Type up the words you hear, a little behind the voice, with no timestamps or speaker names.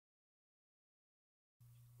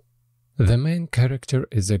The main character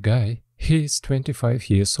is a guy. He is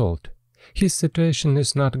 25 years old. His situation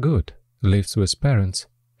is not good, lives with parents.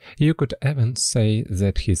 You could even say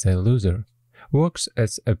that he's a loser. Works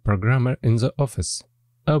as a programmer in the office.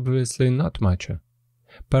 Obviously not macho.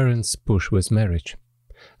 Parents push with marriage.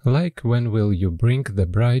 Like, when will you bring the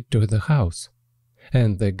bride to the house?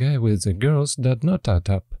 And the guy with the girls did not add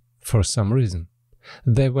up, for some reason.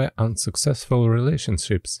 They were unsuccessful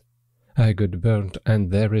relationships. I got burned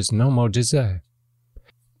and there is no more desire.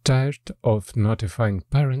 Tired of notifying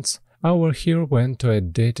parents, our hero went to a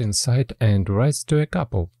dating site and writes to a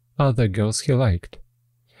couple, other girls he liked.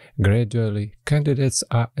 Gradually, candidates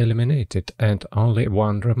are eliminated and only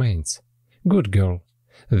one remains. Good girl.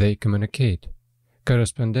 They communicate.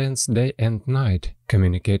 Correspondence day and night,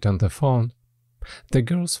 communicate on the phone. The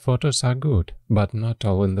girl's photos are good, but not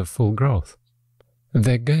all in the full growth.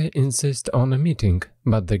 The guy insists on a meeting,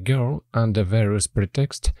 but the girl, under various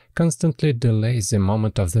pretexts, constantly delays the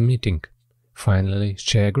moment of the meeting. Finally,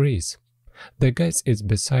 she agrees. The guy is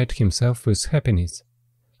beside himself with happiness.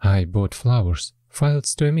 I bought flowers,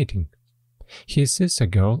 files to a meeting. He sees a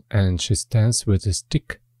girl and she stands with a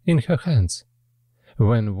stick in her hands.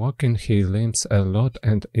 When walking, he limps a lot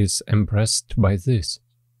and is impressed by this.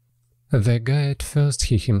 The guy at first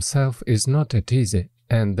he himself is not at easy,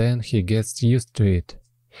 and then he gets used to it.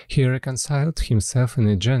 He reconciled himself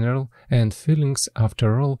in general, and feelings,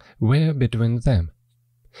 after all, were between them.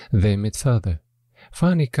 They meet further.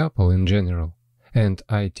 Funny couple in general. And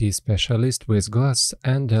IT specialist with glasses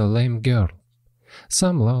and a lame girl.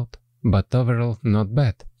 Some loud, but overall not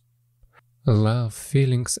bad. Love,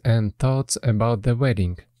 feelings and thoughts about the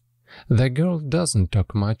wedding. The girl doesn't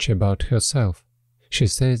talk much about herself. She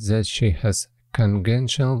says that she has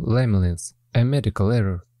congenital lameness, a medical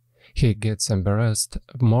error. He gets embarrassed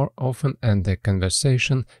more often and the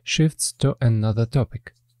conversation shifts to another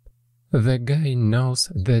topic. The guy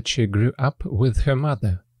knows that she grew up with her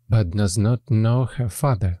mother, but does not know her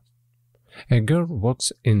father. A girl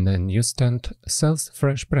works in a newsstand, sells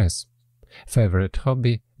fresh press. Favorite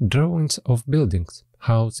hobby, drawings of buildings,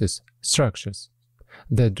 houses, structures.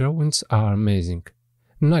 The drawings are amazing.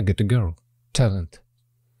 Nugget girl, talent.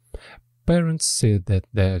 Parents see that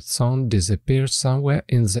their son disappears somewhere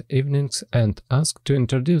in the evenings and ask to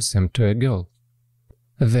introduce him to a girl.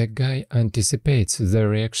 The guy anticipates the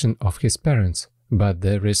reaction of his parents, but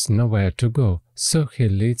there is nowhere to go, so he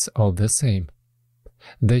leads all the same.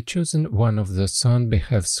 The chosen one of the son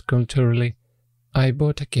behaves culturally. I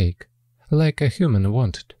bought a cake, like a human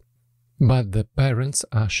wanted. But the parents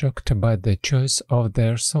are shocked by the choice of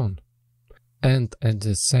their son. And at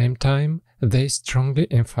the same time, they strongly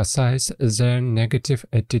emphasize their negative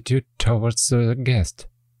attitude towards the guest.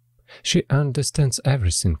 She understands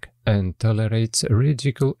everything and tolerates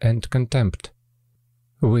ridicule and contempt.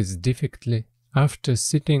 With difficulty, after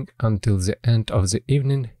sitting until the end of the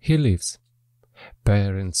evening, he leaves.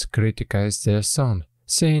 Parents criticize their son,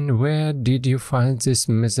 saying, "Where did you find this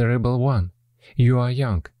miserable one? You are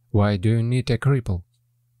young, why do you need a cripple?"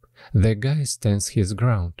 The guy stands his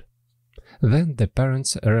ground. Then the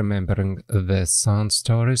parents, remembering the son's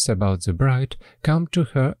stories about the bride, come to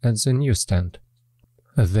her at the newsstand.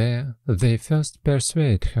 There they first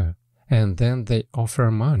persuade her, and then they offer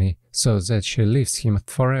money so that she leaves him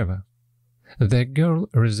forever. The girl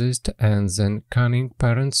resists, and then cunning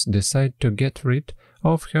parents decide to get rid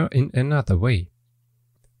of her in another way.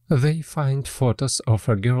 They find photos of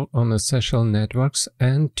a girl on the social networks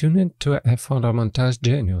and tune it to a photomontage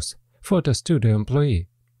genius, photo studio employee.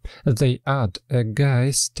 They add a guy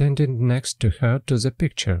standing next to her to the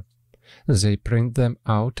picture. They print them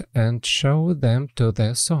out and show them to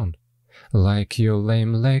their son. Like your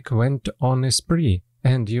lame leg went on a spree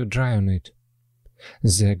and you dry on it.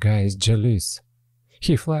 The guy is jealous.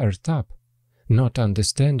 He flared up, not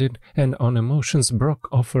understanding, and on emotions broke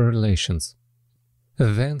off relations.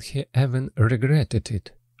 Then he even regretted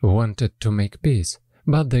it, wanted to make peace,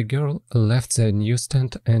 but the girl left the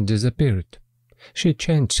newsstand and disappeared. She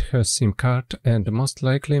changed her SIM card and most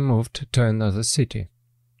likely moved to another city.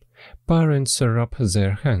 Parents rub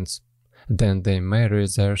their hands. Then they marry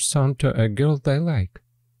their son to a girl they like.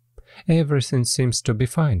 Everything seems to be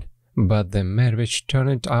fine, but the marriage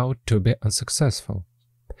turned out to be unsuccessful.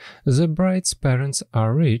 The bride's parents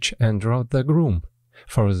are rich and wrote the groom.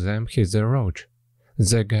 For them he's a roach.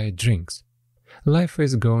 The guy drinks. Life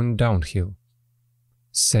is going downhill.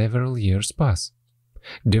 Several years pass.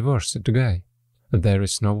 Divorced guy. There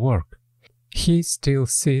is no work. He still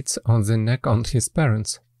sits on the neck on his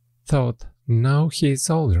parents. Thought, now he is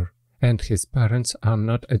older, and his parents are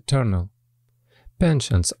not eternal.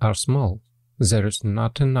 Pensions are small. There is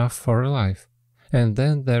not enough for life. And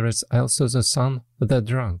then there is also the son, the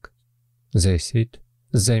drunk. They sit,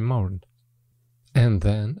 they mourn. And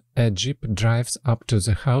then a jeep drives up to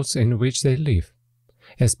the house in which they live.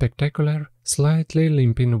 A spectacular, slightly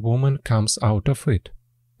limping woman comes out of it,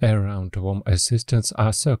 around whom assistants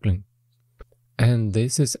are circling. And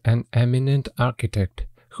this is an eminent architect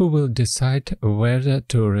who will decide whether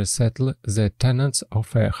to resettle the tenants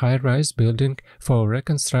of a high-rise building for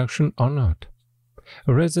reconstruction or not.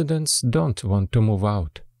 Residents don't want to move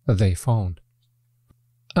out, they phone.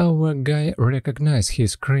 Our guy recognizes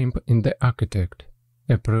his crimp in the architect,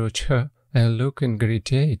 approach her and look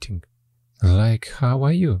ingratiating, like how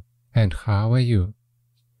are you and how are you?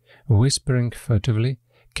 Whispering furtively,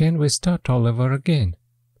 can we start all over again?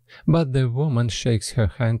 But the woman shakes her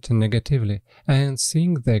hand negatively and,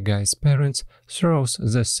 seeing the guy's parents, throws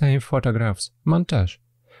the same photographs, montage,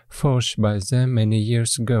 forged by them many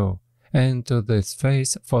years ago, into this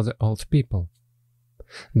face for the old people.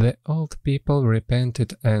 The old people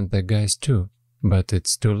repented and the guys too, but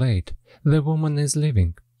it's too late, the woman is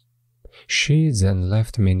leaving. She then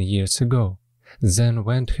left many years ago, then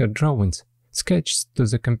went her drawings, sketched to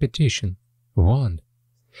the competition, won.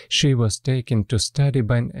 She was taken to study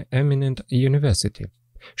by an eminent university.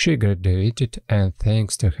 She graduated and,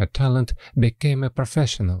 thanks to her talent, became a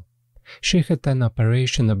professional. She had an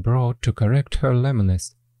operation abroad to correct her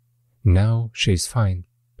lameness. Now she is fine.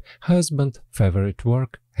 Husband, favorite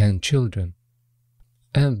work, and children.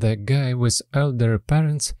 And the guy with elder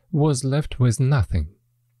parents was left with nothing.